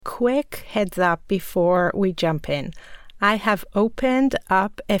quick heads up before we jump in. I have opened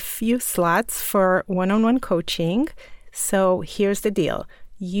up a few slots for one-on-one coaching. So here's the deal.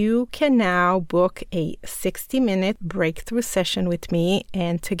 You can now book a 60-minute breakthrough session with me,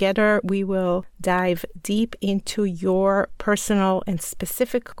 and together we will dive deep into your personal and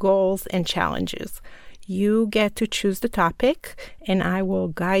specific goals and challenges. You get to choose the topic, and I will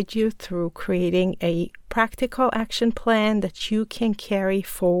guide you through creating a practical action plan that you can carry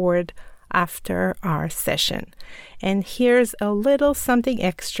forward after our session. And here's a little something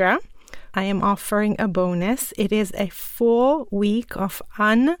extra. I am offering a bonus. It is a full week of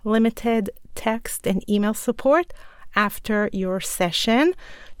unlimited text and email support after your session,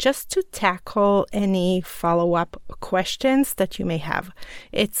 just to tackle any follow-up questions that you may have.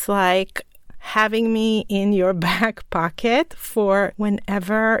 It's like having me in your back pocket for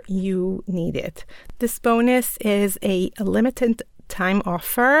whenever you need it. This bonus is a limited time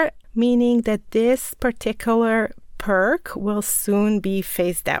offer, meaning that this particular perk will soon be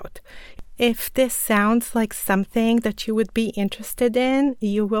phased out. If this sounds like something that you would be interested in,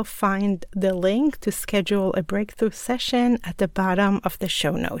 you will find the link to schedule a breakthrough session at the bottom of the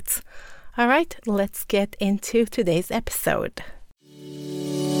show notes. All right, let's get into today's episode.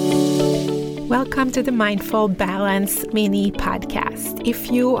 Welcome to the Mindful Balance mini podcast.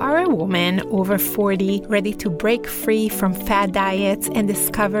 If you are a woman over 40 ready to break free from fad diets and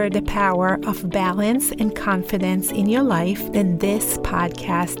discover the power of balance and confidence in your life, then this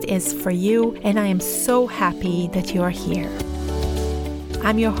podcast is for you, and I am so happy that you are here.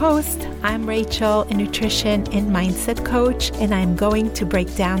 I'm your host. I'm Rachel, a nutrition and mindset coach, and I'm going to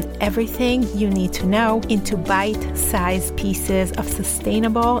break down everything you need to know into bite-sized pieces of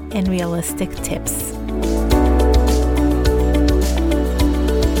sustainable and realistic tips.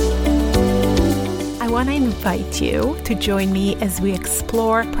 I want to invite you to join me as we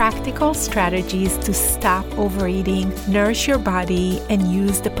explore practical strategies to stop overeating, nourish your body, and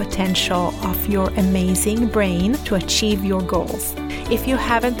use the potential of your amazing brain to achieve your goals. If you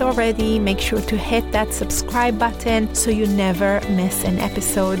haven't already, make sure to hit that subscribe button so you never miss an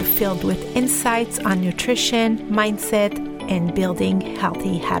episode filled with insights on nutrition, mindset, and building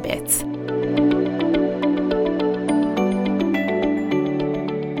healthy habits.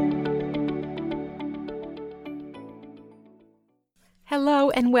 Hello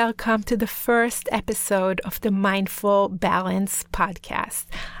and welcome to the first episode of the Mindful Balance podcast.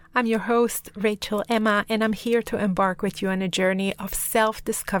 I'm your host, Rachel Emma, and I'm here to embark with you on a journey of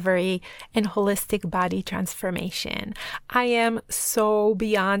self-discovery and holistic body transformation. I am so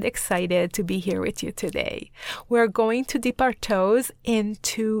beyond excited to be here with you today. We're going to dip our toes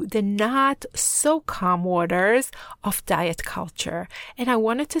into the not so calm waters of diet culture. And I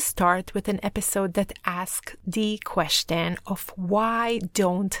wanted to start with an episode that asks the question of why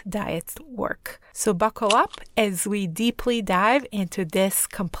don't diets work? So buckle up as we deeply dive into this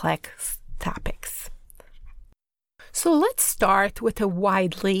complex topics. So let's start with a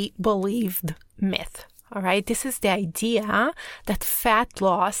widely believed myth. All right, this is the idea that fat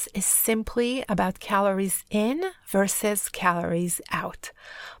loss is simply about calories in versus calories out.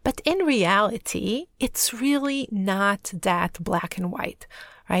 But in reality, it's really not that black and white.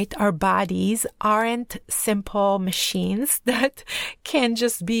 Right? Our bodies aren't simple machines that can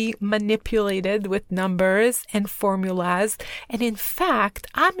just be manipulated with numbers and formulas. And in fact,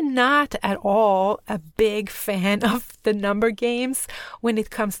 I'm not at all a big fan of the number games when it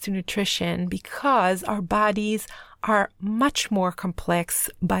comes to nutrition, because our bodies are much more complex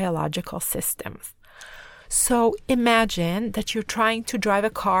biological systems. So imagine that you're trying to drive a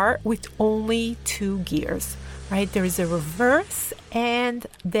car with only two gears. Right? There is a reverse and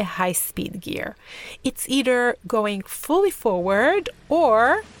the high-speed gear. It's either going fully forward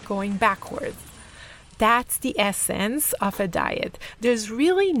or going backwards. That's the essence of a diet. There's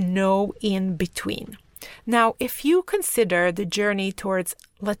really no in-between. Now, if you consider the journey towards,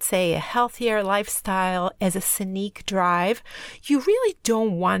 let's say, a healthier lifestyle as a scenic drive, you really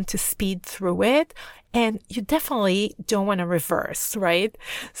don't want to speed through it, and you definitely don't want to reverse, right?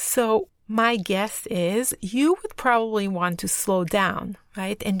 So my guess is you would probably want to slow down,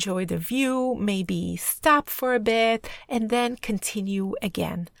 right? Enjoy the view, maybe stop for a bit, and then continue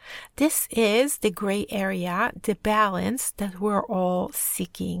again. This is the gray area, the balance that we're all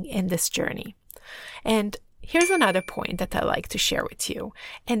seeking in this journey. And here's another point that I like to share with you,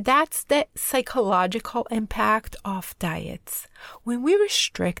 and that's the psychological impact of diets. When we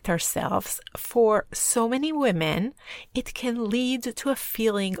restrict ourselves, for so many women, it can lead to a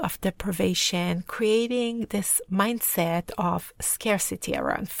feeling of deprivation, creating this mindset of scarcity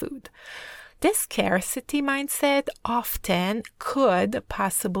around food. This scarcity mindset often could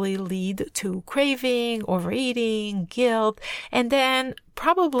possibly lead to craving, overeating, guilt, and then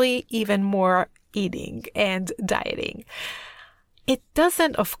probably even more eating and dieting. It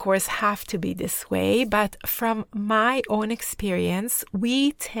doesn't, of course, have to be this way, but from my own experience,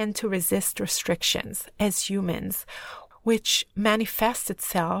 we tend to resist restrictions as humans, which manifests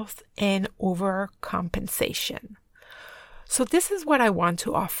itself in overcompensation. So this is what I want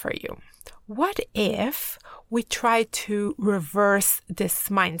to offer you. What if we try to reverse this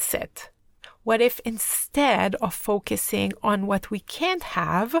mindset? What if instead of focusing on what we can't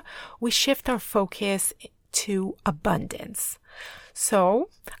have, we shift our focus to abundance? So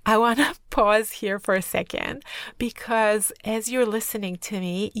I want to pause here for a second, because as you're listening to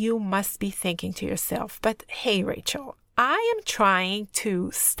me, you must be thinking to yourself, but hey, Rachel, I am trying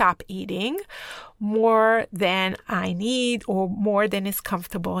to stop eating more than I need or more than is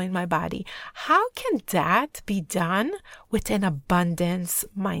comfortable in my body. How can that be done with an abundance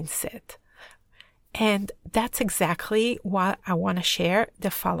mindset? And that's exactly why I want to share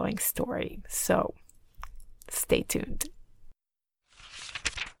the following story. So stay tuned.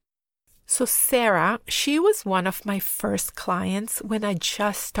 So Sarah, she was one of my first clients when I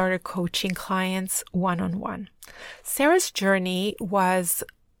just started coaching clients one-on-one. Sarah's journey was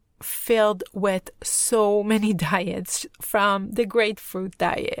filled with so many diets, from the grapefruit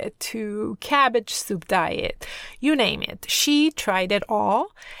diet to cabbage soup diet, you name it. She tried it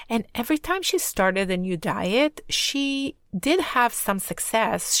all, and every time she started a new diet, she did have some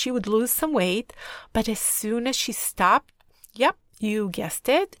success. She would lose some weight, but as soon as she stopped, you guessed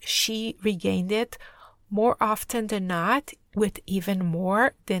it, she regained it more often than not, with even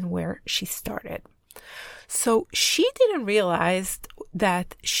more than where she started. So she didn't realize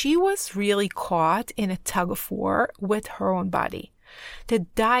that she was really caught in a tug of war with her own body. The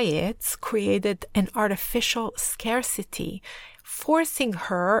diets created an artificial scarcity, forcing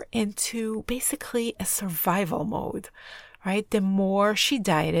her into basically a survival mode, right? The more she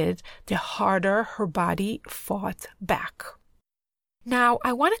dieted, the harder her body fought back. Now,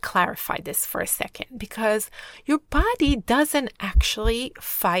 I want to clarify this for a second, because your body doesn't actually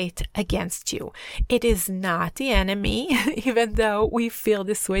fight against you. It is not the enemy, even though we feel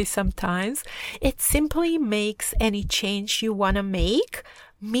this way sometimes. It simply makes any change you want to make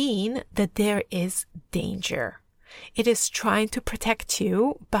mean that there is danger. It is trying to protect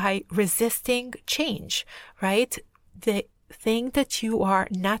you by resisting change, right? The thing that you are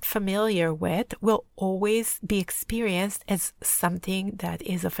not familiar with will always be experienced as something that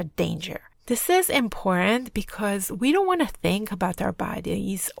is of a danger. This is important because we don't want to think about our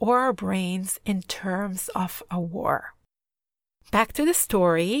bodies or our brains in terms of a war. Back to the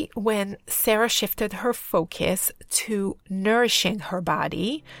story, when Sarah shifted her focus to nourishing her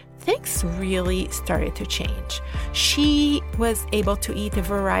body, things really started to change. She was able to eat a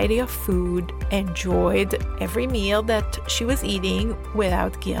variety of food, enjoyed every meal that she was eating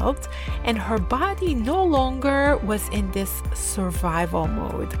without guilt, and her body no longer was in this survival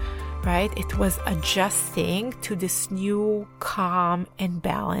mode, right? It was adjusting to this new calm and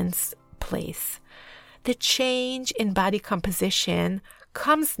balanced place. The change in body composition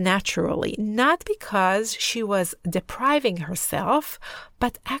comes naturally, not because she was depriving herself,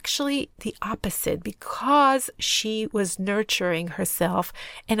 but actually the opposite, because she was nurturing herself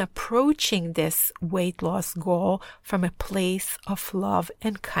and approaching this weight loss goal from a place of love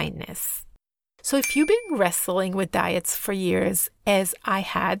and kindness. So if you've been wrestling with diets for years, as I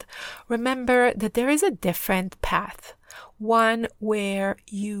had, remember that there is a different path. One where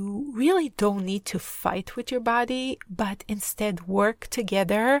you really don't need to fight with your body, but instead work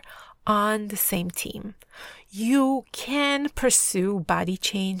together on the same team. You can pursue body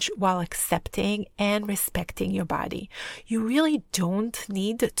change while accepting and respecting your body. You really don't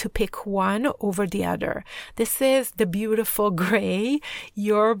need to pick one over the other. This is the beautiful gray,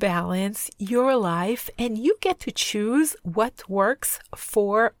 your balance, your life, and you get to choose what works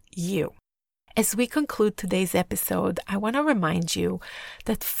for you. As we conclude today's episode, I want to remind you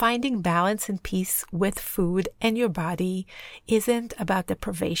that finding balance and peace with food and your body isn't about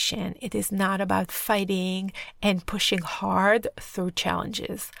deprivation. It is not about fighting and pushing hard through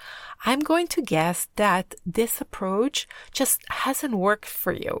challenges. I'm going to guess that this approach just hasn't worked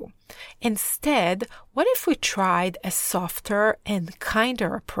for you. Instead, what if we tried a softer and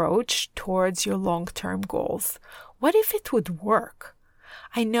kinder approach towards your long-term goals? What if it would work?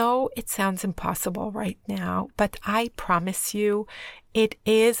 I know it sounds impossible right now, but I promise you It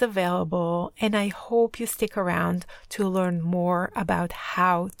is available, and I hope you stick around to learn more about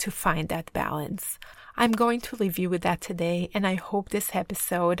how to find that balance. I'm going to leave you with that today, and I hope this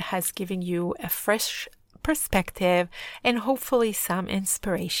episode has given you a fresh perspective and hopefully some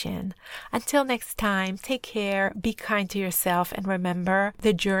inspiration. Until next time, take care, be kind to yourself, and remember,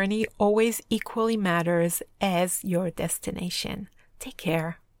 the journey always equally matters as your destination. Take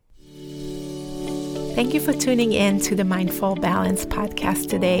care. Thank you for tuning in to the Mindful Balance podcast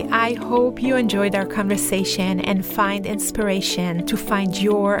today. I hope you enjoyed our conversation and find inspiration to find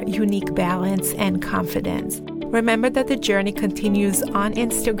your unique balance and confidence. Remember that the journey continues on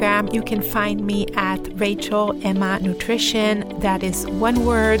Instagram. You can find me at Rachel Emma Nutrition. That is one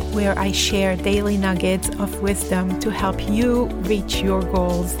word, where I share daily nuggets of wisdom to help you reach your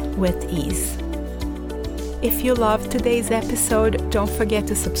goals with ease. If you loved today's episode, don't forget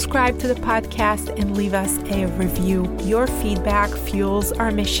to subscribe to the podcast and leave us a review. Your feedback fuels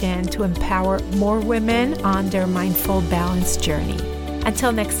our mission to empower more women on their mindful balance journey.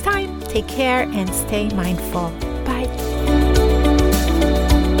 Until next time, take care and stay mindful. Bye.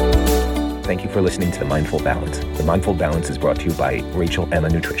 Thank you for listening to The Mindful Balance. The Mindful Balance is brought to you by Rachel Emma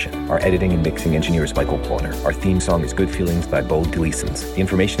Nutrition. Our editing and mixing engineer is Michael Ploner. Our theme song is Good Feelings by Bo Gleasons. The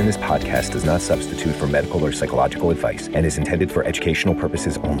information in this podcast does not substitute for medical or psychological advice and is intended for educational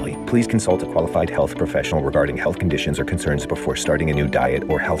purposes only. Please consult a qualified health professional regarding health conditions or concerns before starting a new diet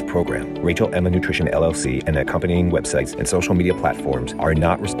or health program. Rachel Emma Nutrition LLC and accompanying websites and social media platforms are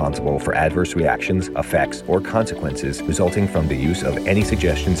not responsible for adverse reactions, effects, or consequences resulting from the use of any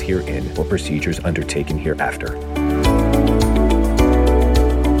suggestions herein or procedures undertaken hereafter.